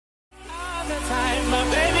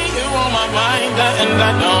on my mind, and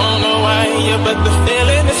I don't know why, yeah, but the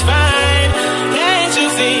feeling is fine. Can't you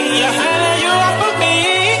see? You're hiding you off of me.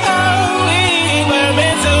 Oh, we were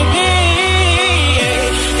meant to be,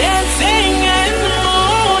 dancing in the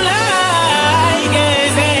moonlight,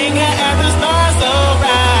 gazing at the stars so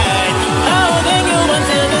bright, holding you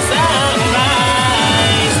until the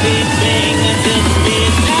sunrise, sleeping until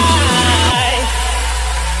midnight.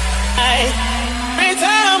 Every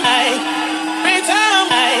time I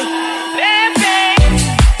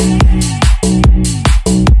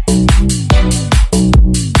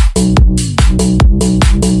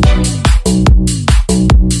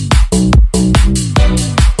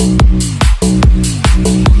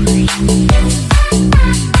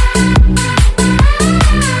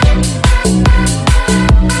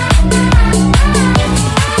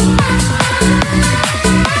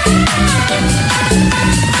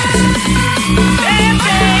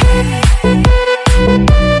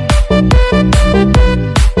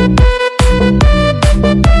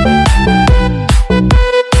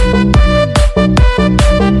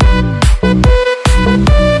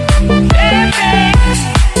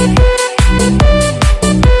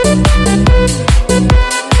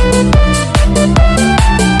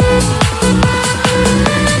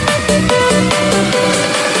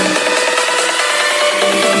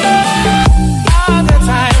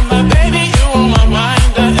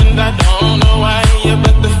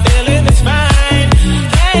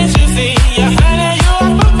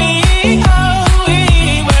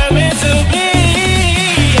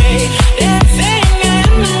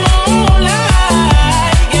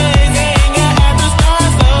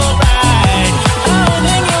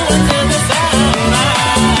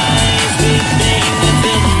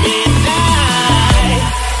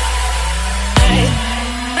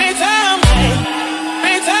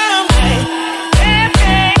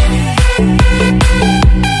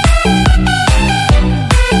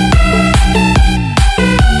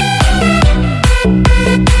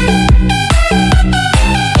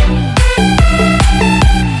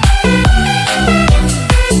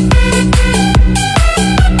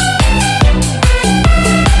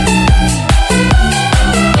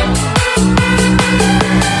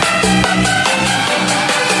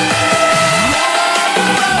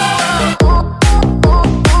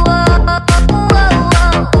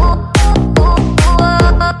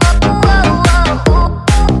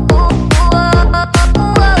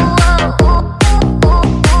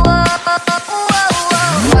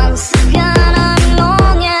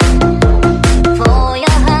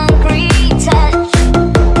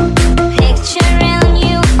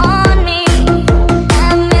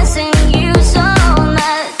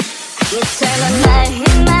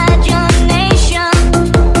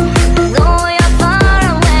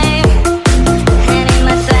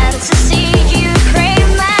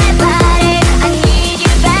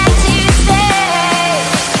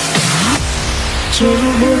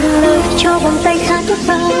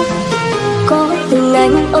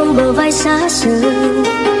xa xưa.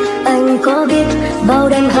 Anh có biết bao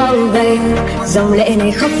đêm hàng ngày dòng lệ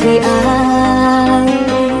này khóc vì ai?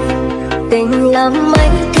 Tình làm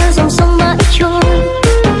anh theo dòng sông mãi trôi,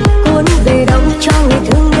 cuốn về đâu cho người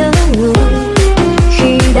thương nhớ người.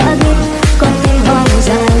 Khi đã biết con tim hoang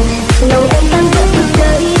dại, lòng em tan vỡ từ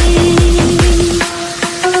đây.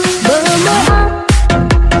 Bờ môi áo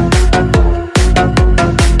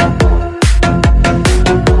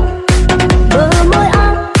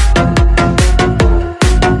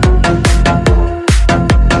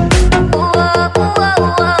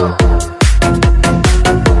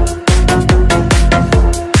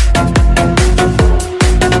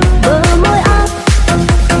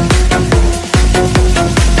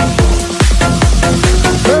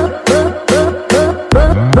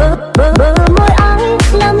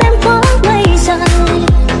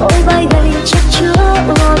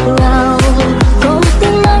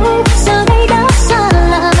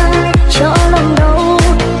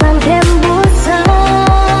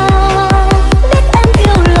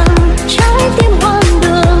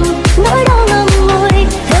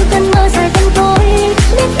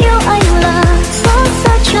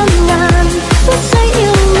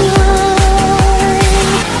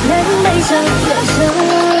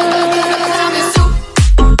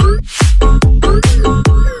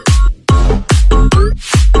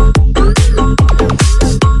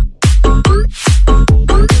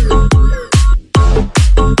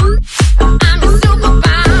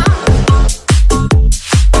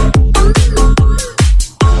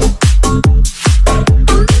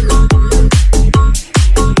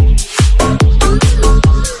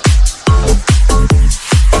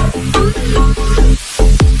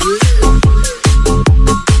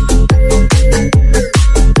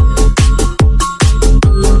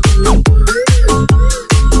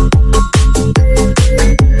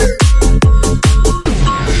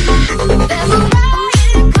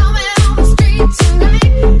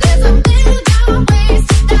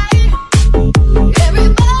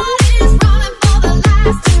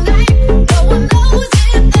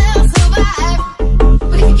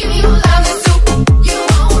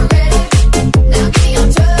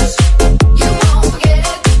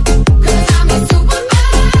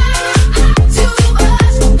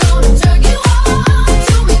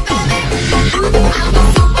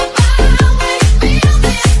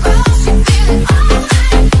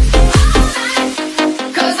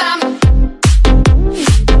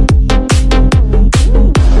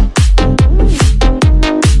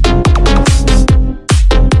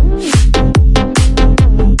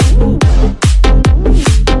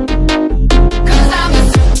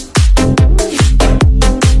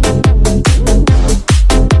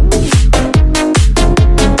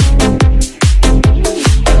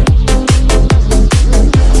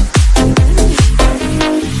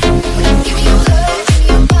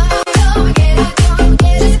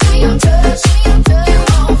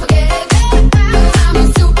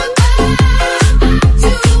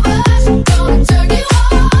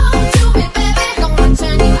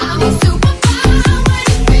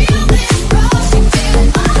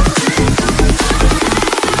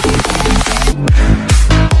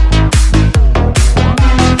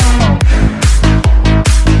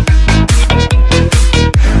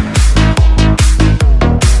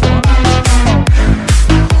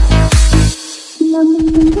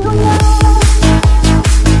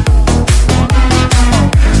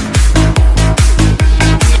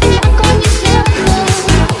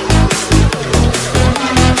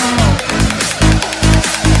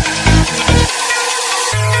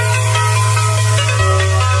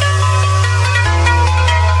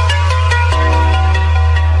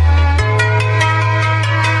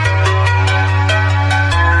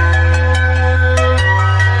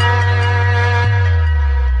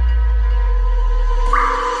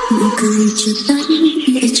nụ cười chợt tắt,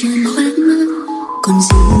 lệ tràn khóe mắt, còn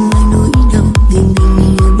gì ngoài nỗi đau vì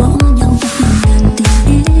mình lìa bỏ nhau. Ngàn tình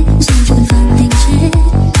thế dần vội vàng thành chết,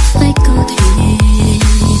 phải có thể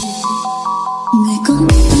người có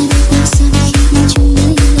biết ai đã qua xa khi chung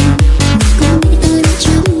lấy lòng, người có biết ai đã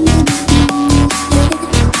chấm đau tình như thế,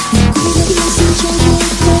 người cũng vẫn đang xin cho tôi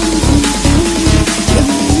không vì thế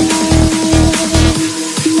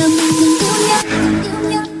mà mình đừng yêu nhau.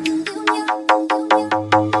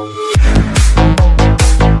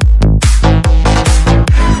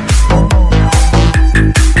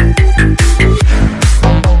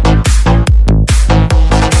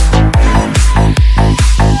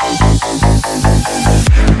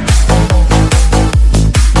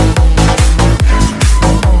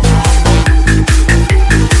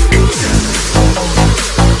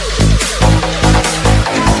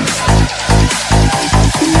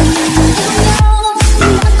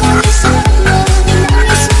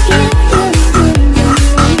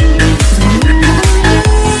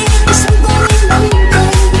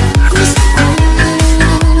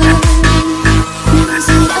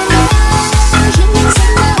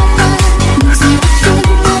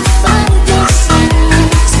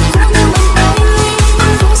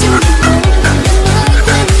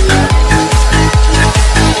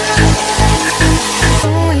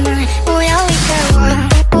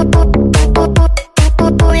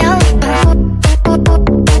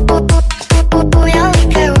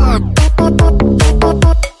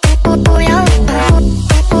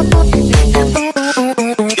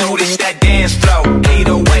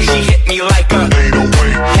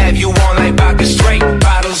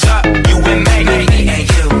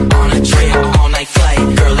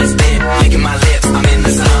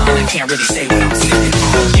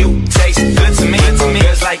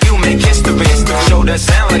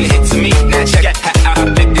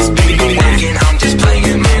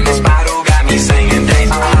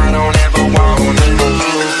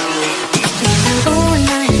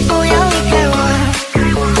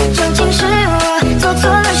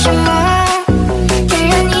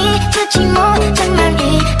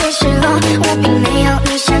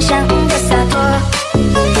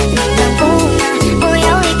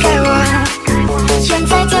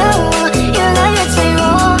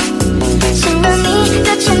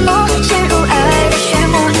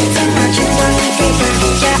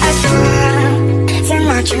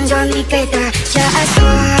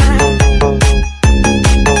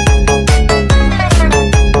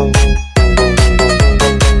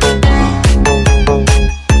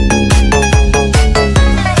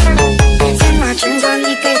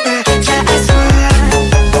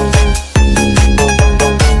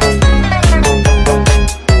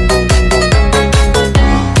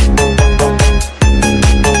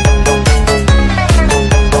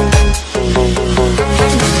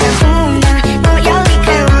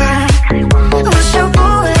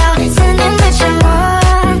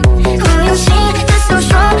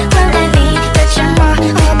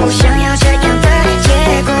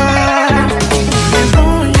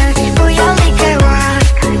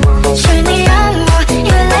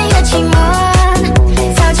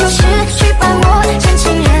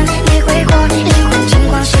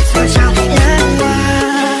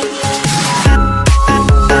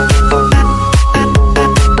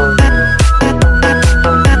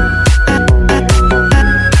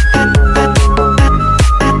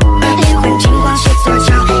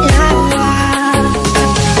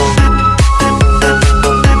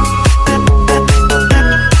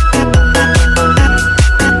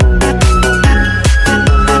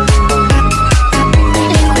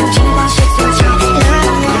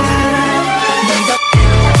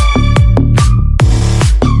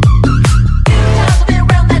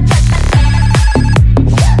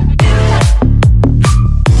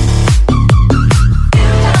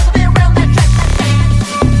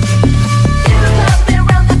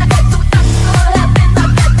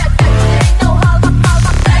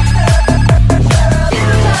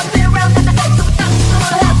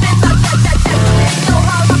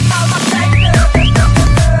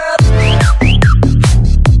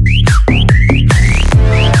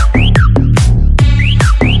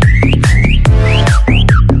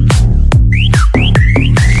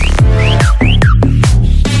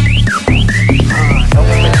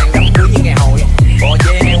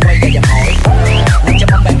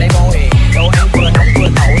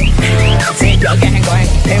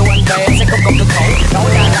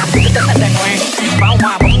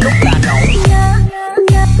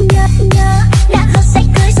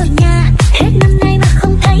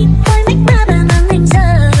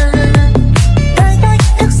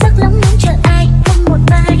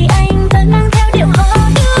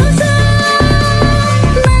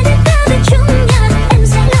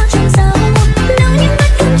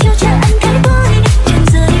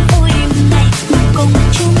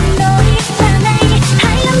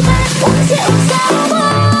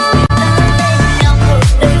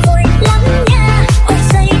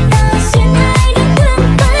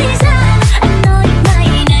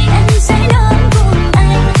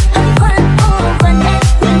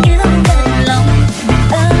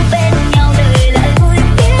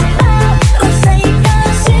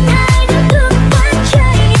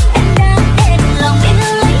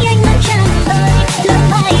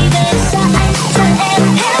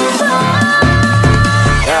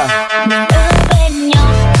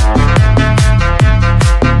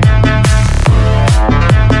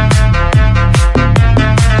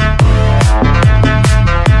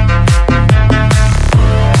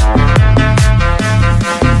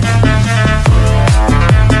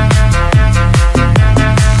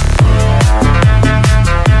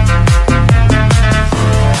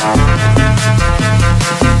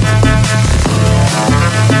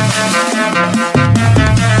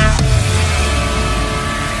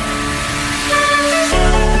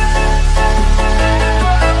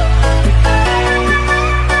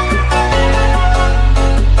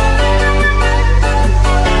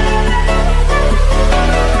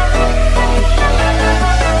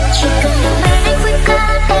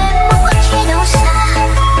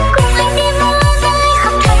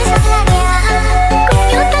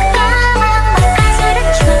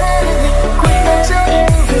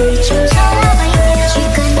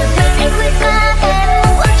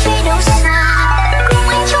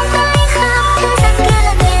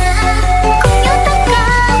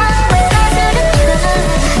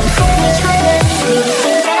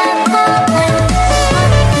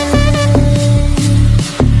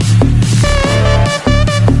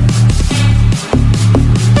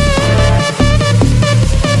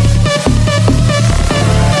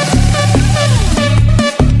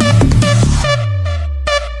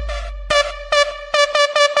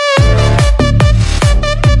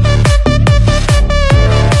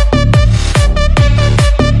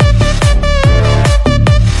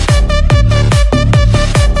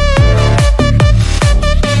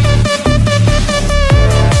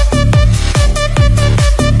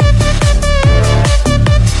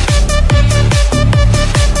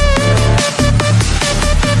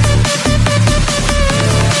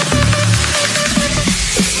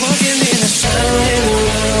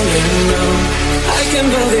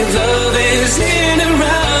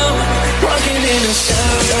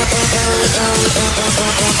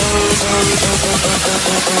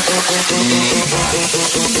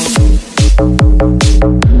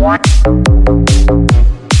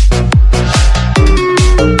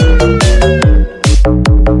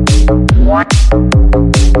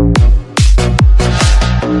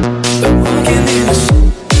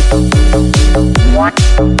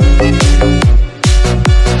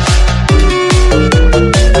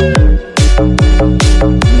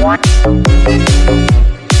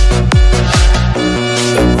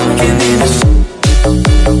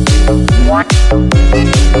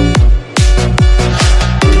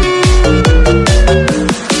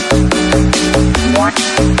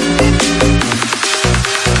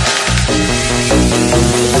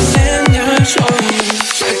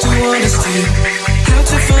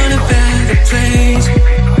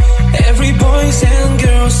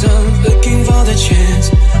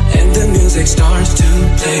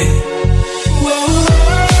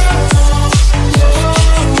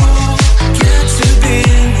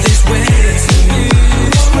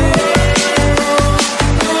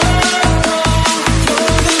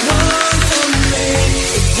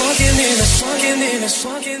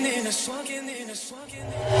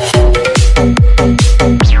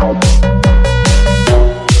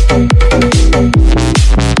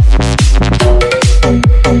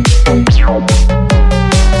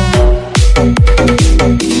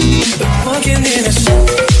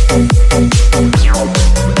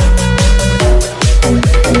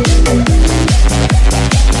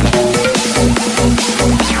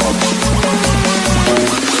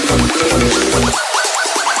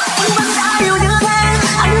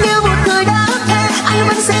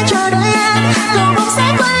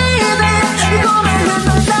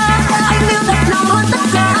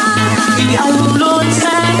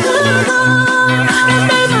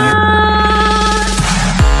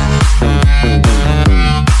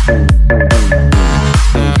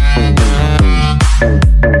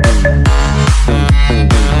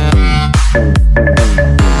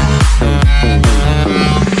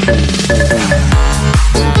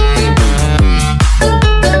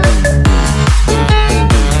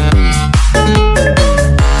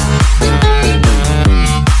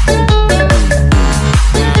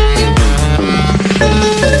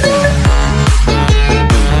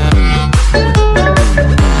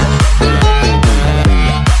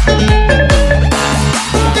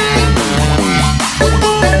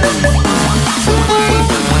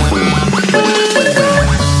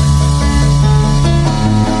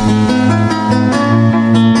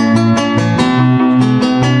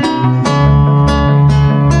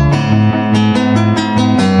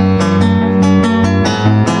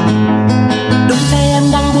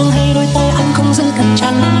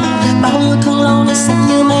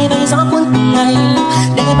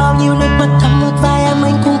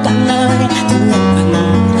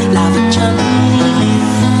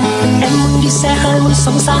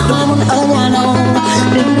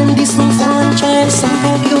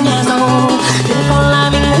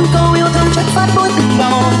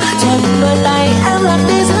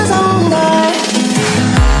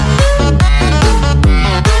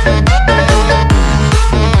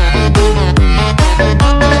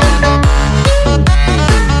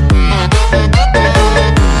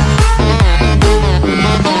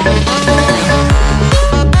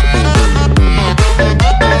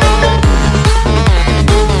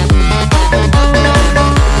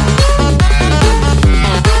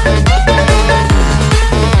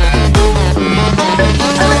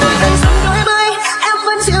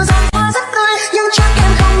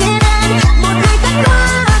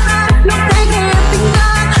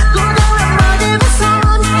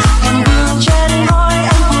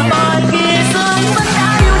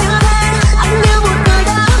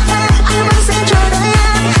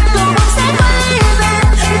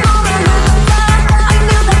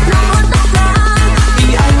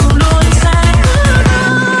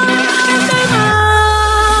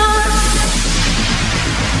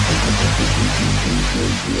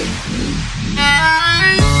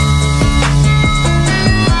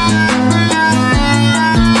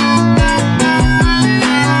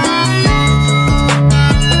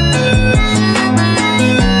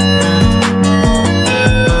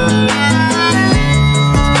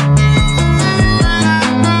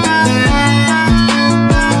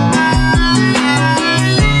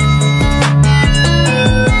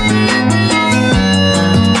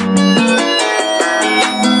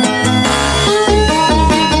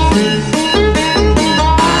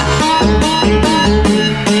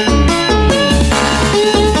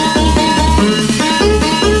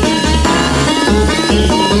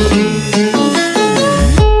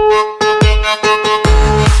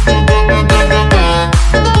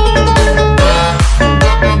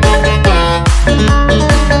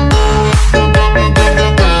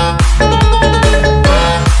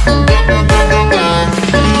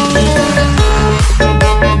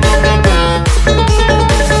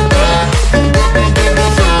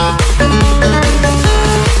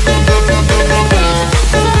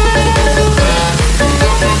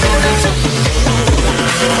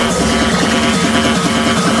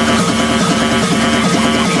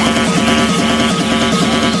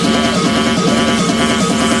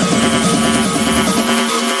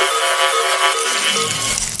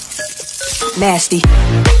 Nasty.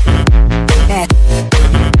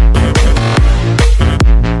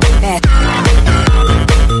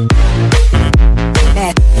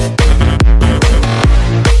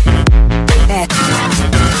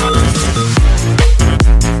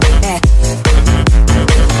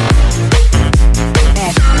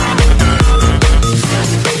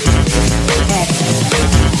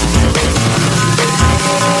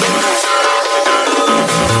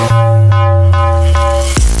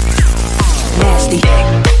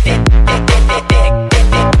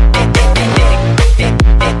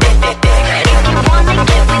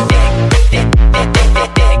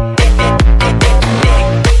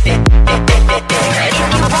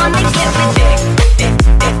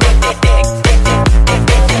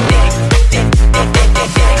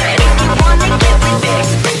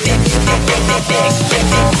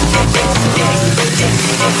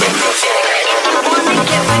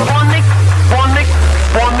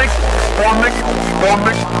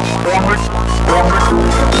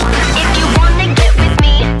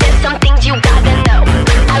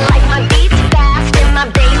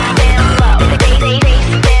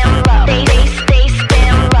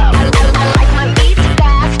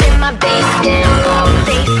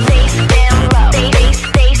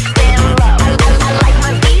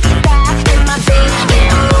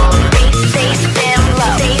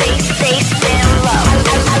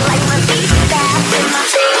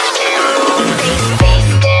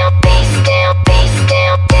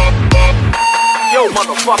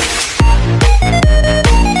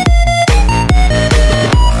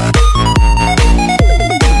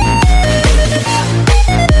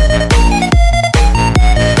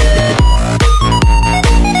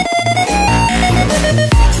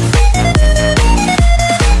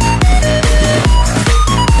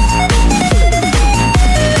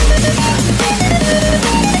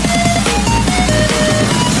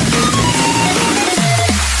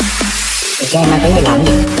 Chơi ma túy để làm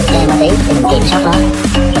gì? Chơi ma túy thì mình kiểm soát nó,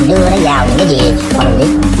 mình đưa nó vào những cái gì mà mình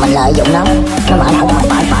biết, mình lợi dụng nó mở đầu cho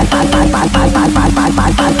mình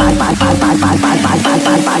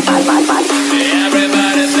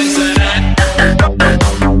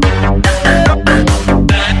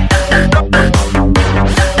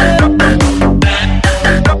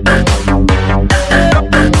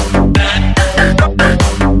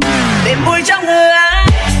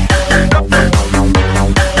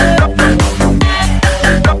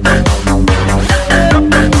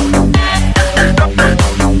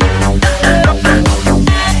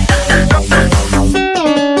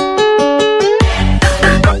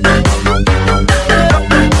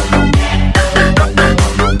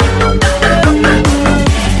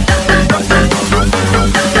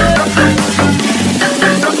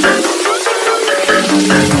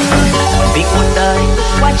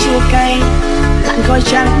khói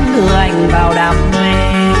trắng đưa anh vào đam mê.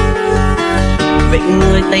 Vịnh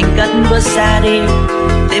người tình cất bước xa đi,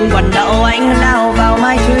 tim quặn đau anh lao vào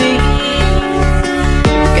mai thủy.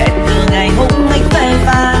 Kể từ ngày hùng anh về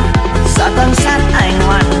pha, xa thân sát anh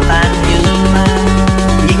hoàn toàn như ma.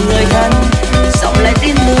 Nhìn người thân dòng lại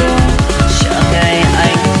tin mưa, chờ ngày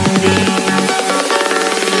anh đi.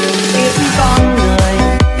 Biết con người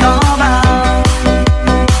có bao,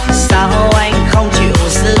 sao anh không chịu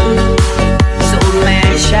giữ? Dù mẹ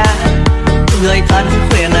cha người thân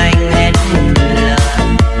khuyên anh hết lời,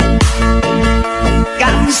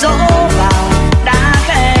 cám dỗ vào đá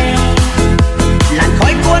cây, làn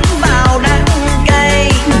khói cuốn vào đắng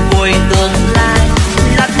cây. Vùi tương lai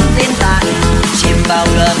lẫn tin tại, chìm vào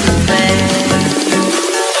gần về.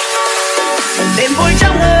 Đêm vui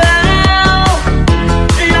trong mưa áo,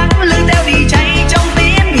 lắng lưng theo đi chạy trong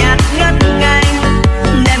tiếng nhạc ngất nganh.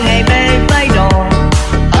 Đêm ngày về với đồ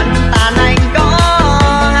ân tàn anh có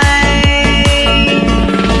hay.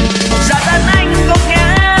 Giờ thân anh gục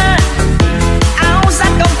ngã, áo sắt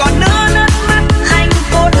không còn nữa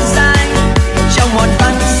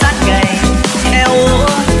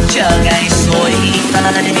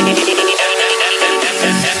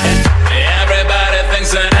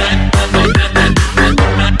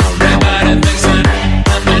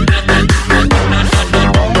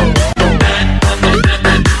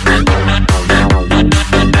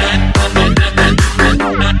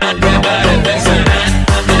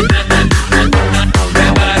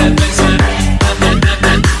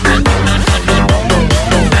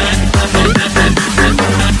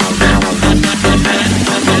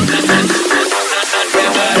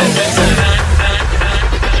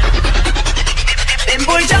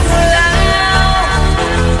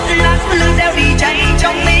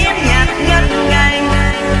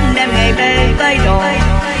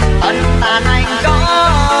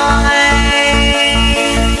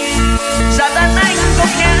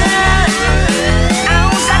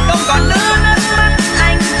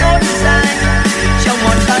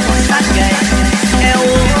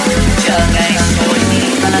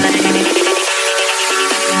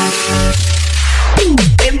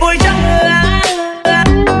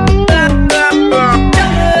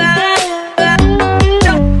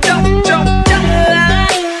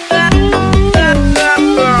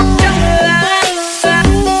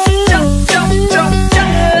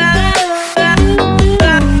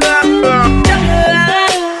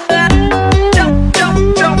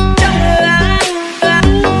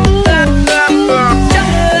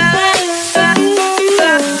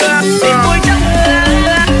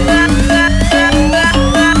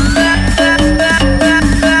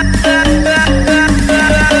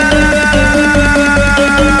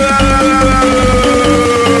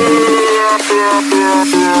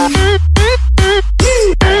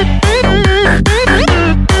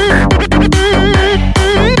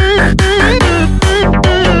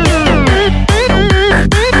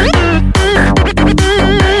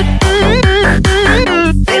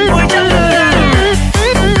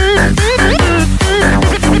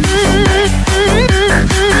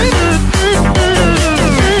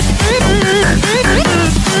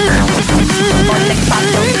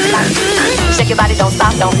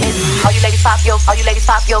don't hit. All you ladies pop yo, all you ladies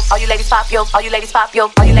pop yo, all you ladies pop yo, all you ladies pop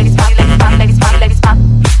yo, all you ladies pop, ladies pop, ladies pop, ladies pop,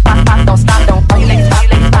 pop pop, don't stop, don't. All you ladies pop,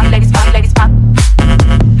 ladies pop, ladies pop, ladies pop.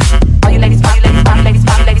 All you ladies pop, ladies pop, ladies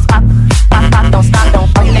pop, ladies pop, pop pop, don't stop,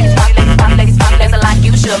 don't. All you ladies pop, ladies pop, ladies pop, ladies like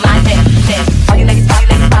you should mind that. All you ladies pop,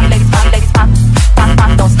 ladies pop, ladies pop, ladies pop, pop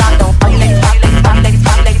pop, don't stop, don't. All you ladies pop, ladies pop, ladies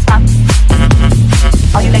pop, ladies pop.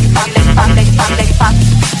 All you ladies pop, ladies pop, ladies pop, ladies pop,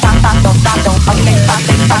 pop pop, don't stop, don't. All you ladies pop,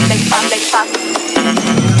 ladies pop, ladies pop, ladies pop.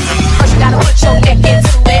 First you gotta put your neck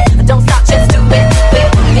into it, don't stop, just do it, do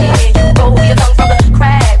it. Then you roll your tongue from the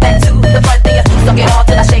crack back to the front, then you suck it all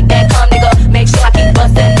till I shake that cum, nigga. Make sure I keep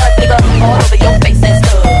busting nuts, nigga, all over your face and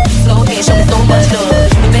stuff. Slow head, show me so much love. The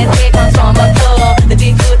best head comes from a thug. The dick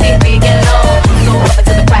good, dick big and long. So up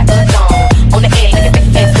until the crack of dawn. On the egg, make it face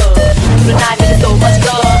and stuff. Through the night, nigga, so much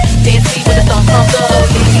love. Dance sweet when the sun comes up.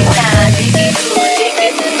 Lick it down, lick it good, lick it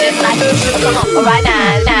just like you should. Come on, alright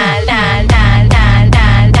now, now, now, now.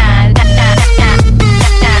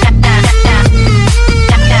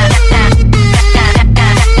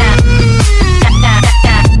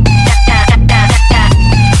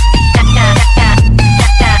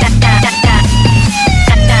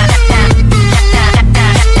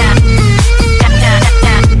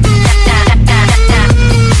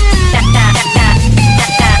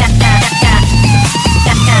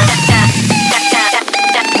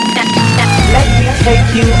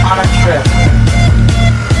 Take you on a trip.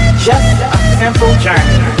 Just a simple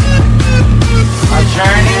journey. A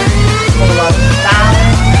journey full of sound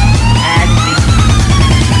and beat.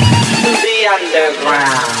 To the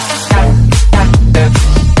underground.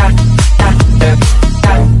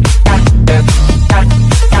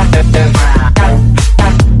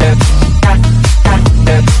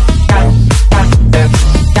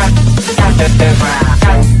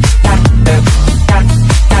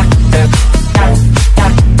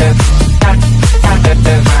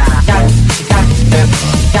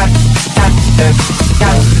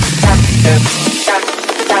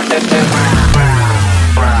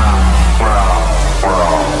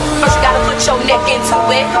 First you gotta put your neck into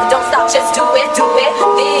it. Don't stop, just do it, do it.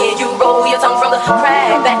 Then you roll your tongue from the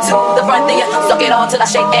crack back to the front. Then you suck it all till I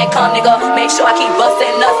shake and come, nigga. Make sure I keep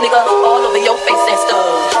busting nuts, nigga, all over your face and stuff.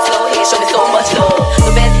 Slow head, show me so much love.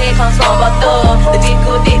 The best head comes from a thug. The dick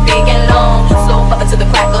good, dick big and long. Slow up until the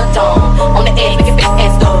crack of dawn. On the edge, make it face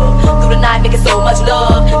and stuff. Through the night, make it so much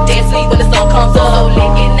love. Dance sweet when the sun comes up. So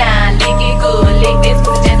lick it now, lick it good, lick this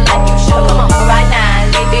pussy just like you should. Come on, right now,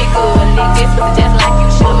 lick it good, lick this pussy just like you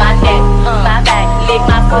should. My neck, my back, lick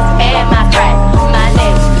my pussy and my crack. My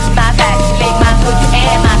neck, my back, lick my pussy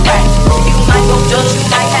and my crack. You might go judge, you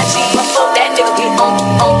might have cheese, but fuck that nigga, get on.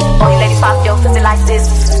 All you ladies pop your pussy like this.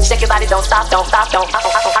 Shake your body, don't stop, don't stop, don't.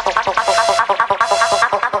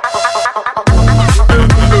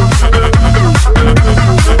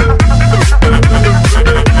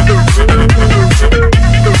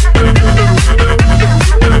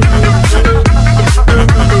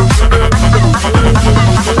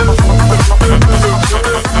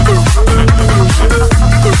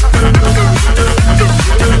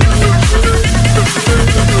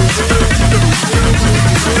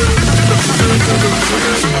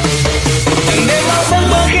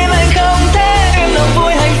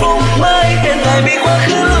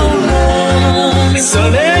 Giờ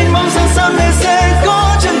đây anh mong rằng sau này sẽ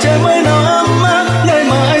có chân trời mới nào ấm áp, ngày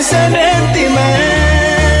mà anh sẽ đến tìm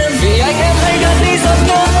em. Vì anh em hay gạt đi giọt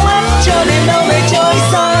nước mắt, cho đến đâu về trôi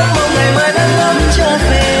xa, mong ngày mai đã ngắm trở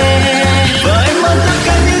về. Và anh mang tất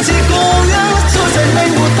cả những gì cố gắng, rồi dành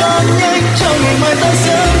anh một tan nhanh, cho ngày mai ta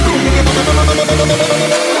sẽ cùng nhau.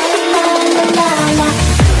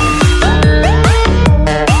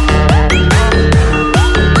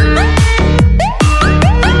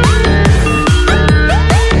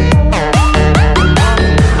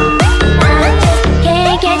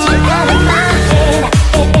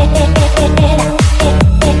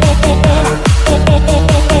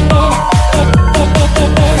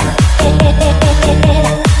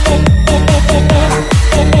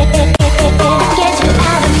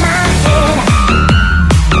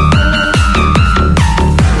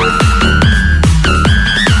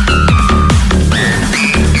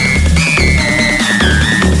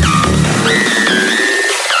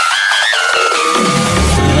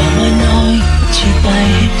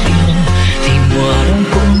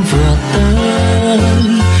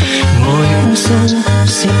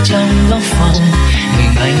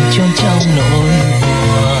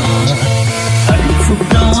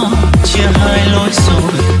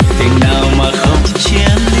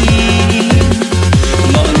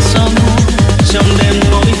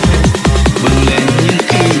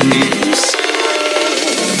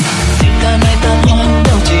 Tình ca này ta hoang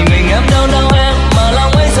đâu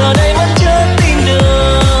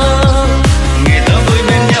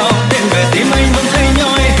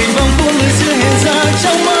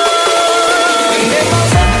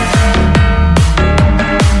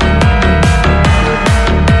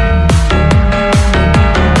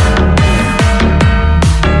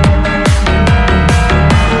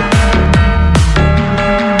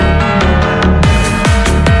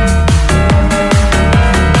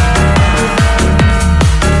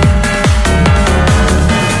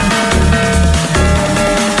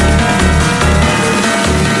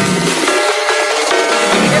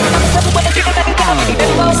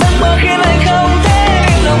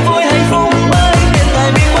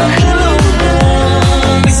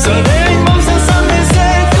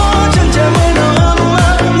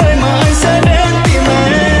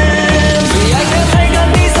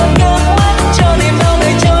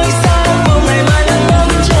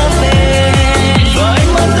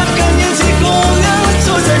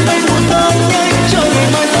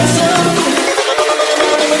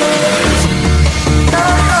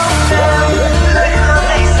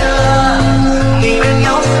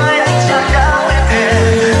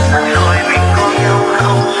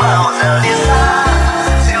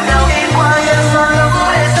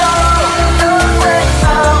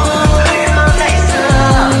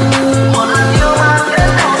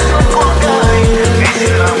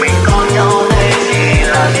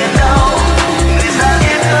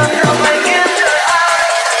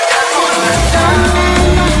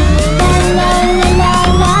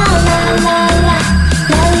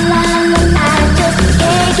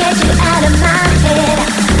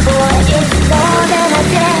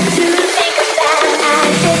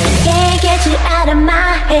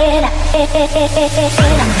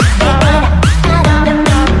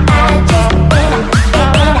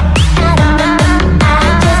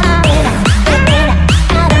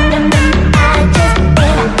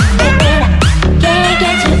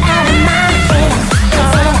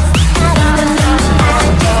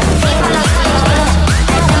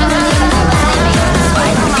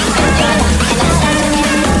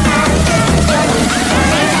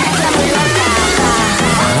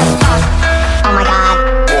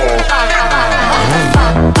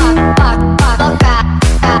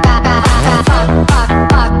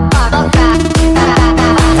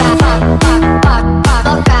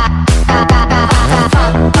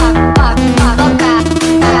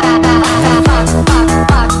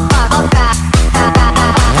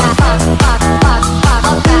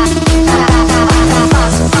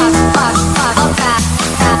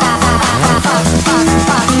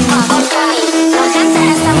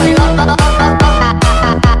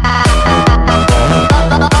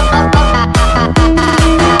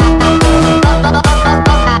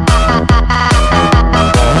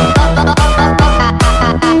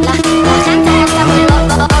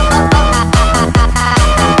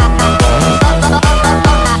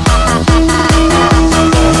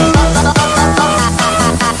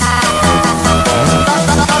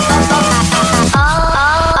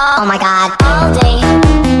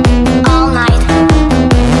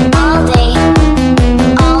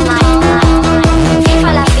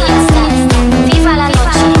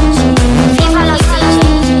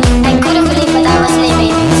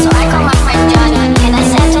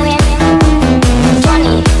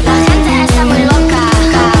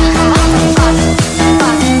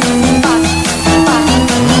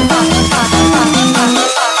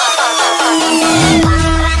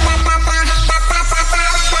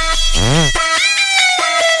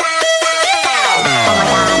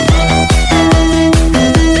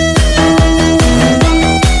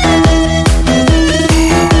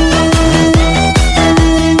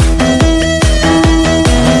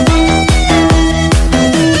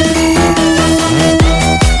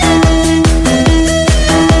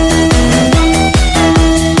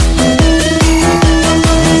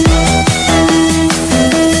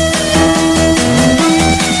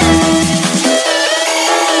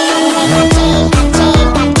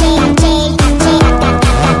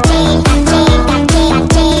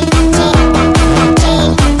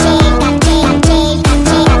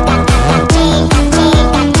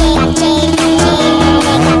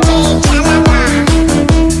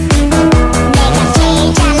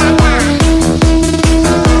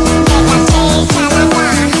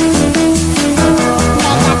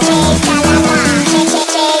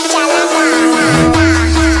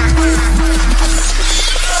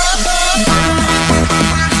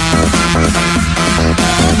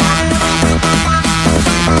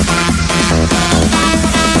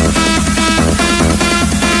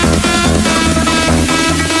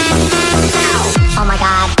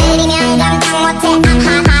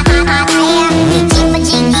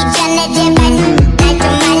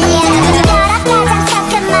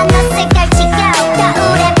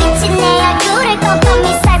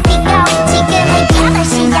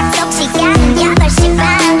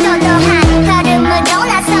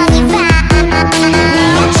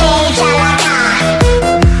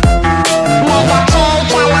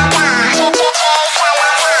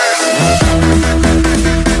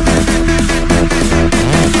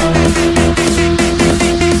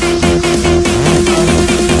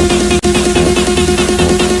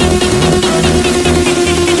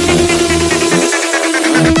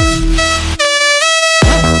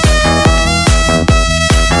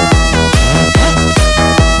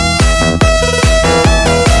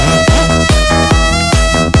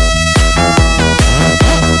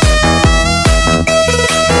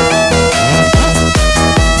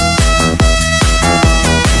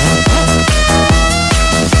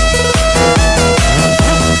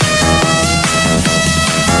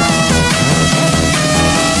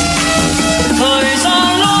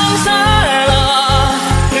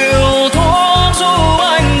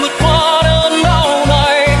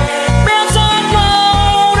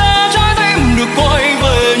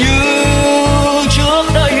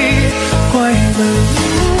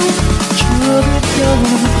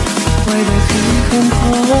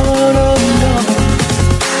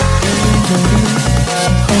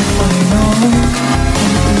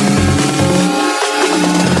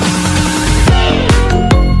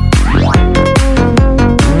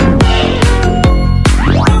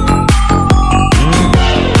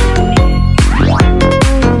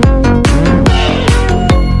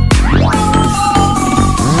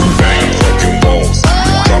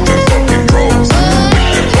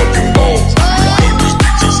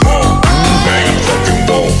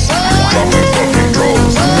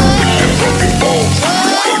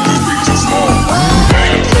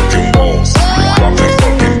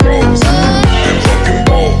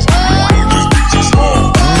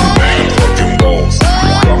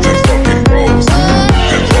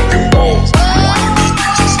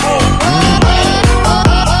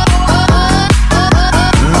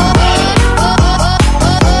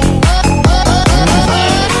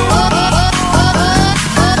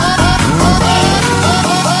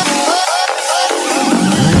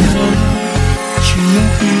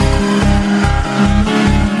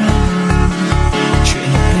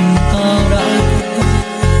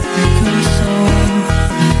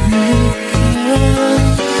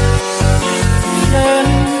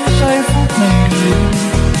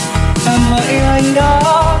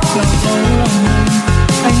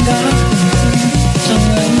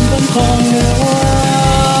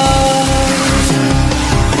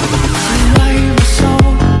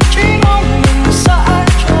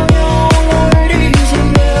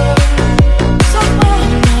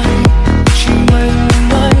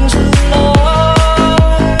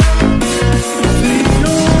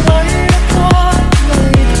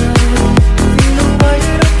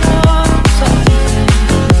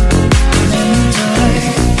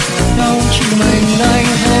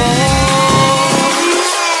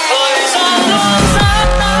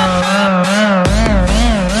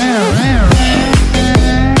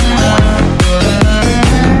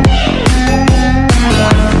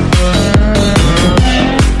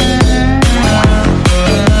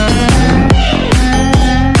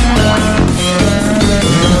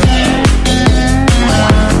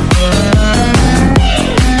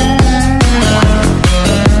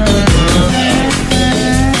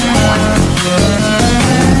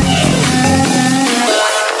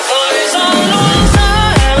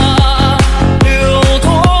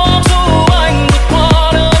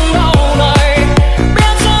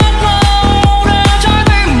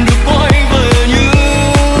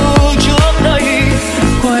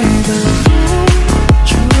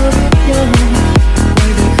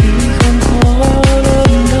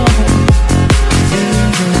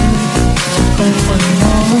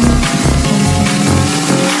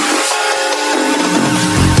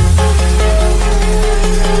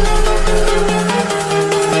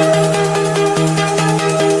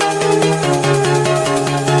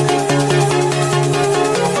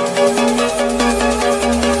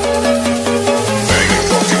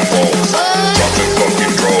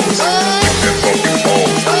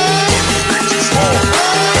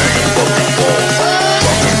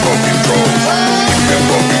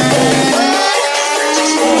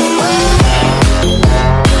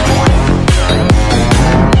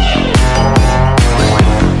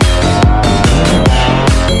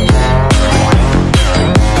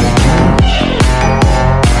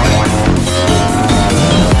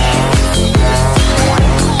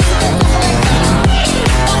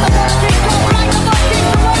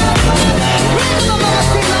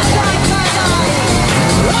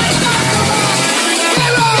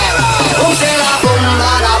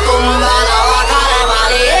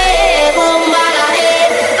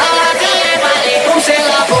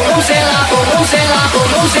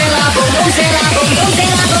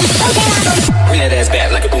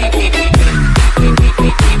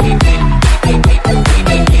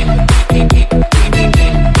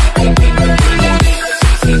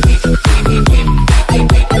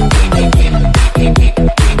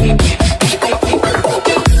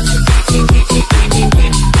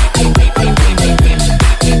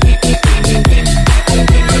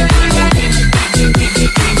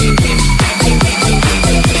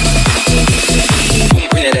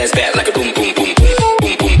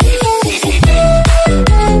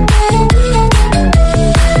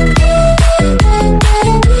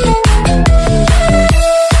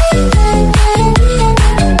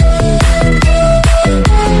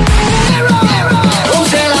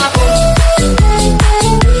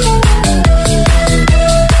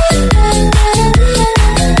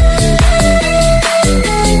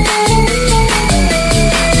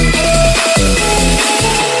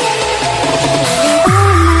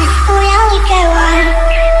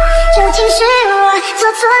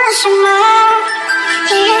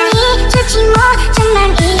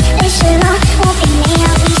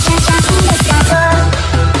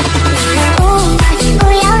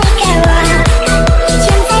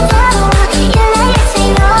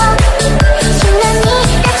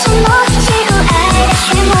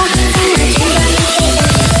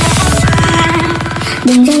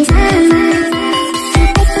đừng rời xa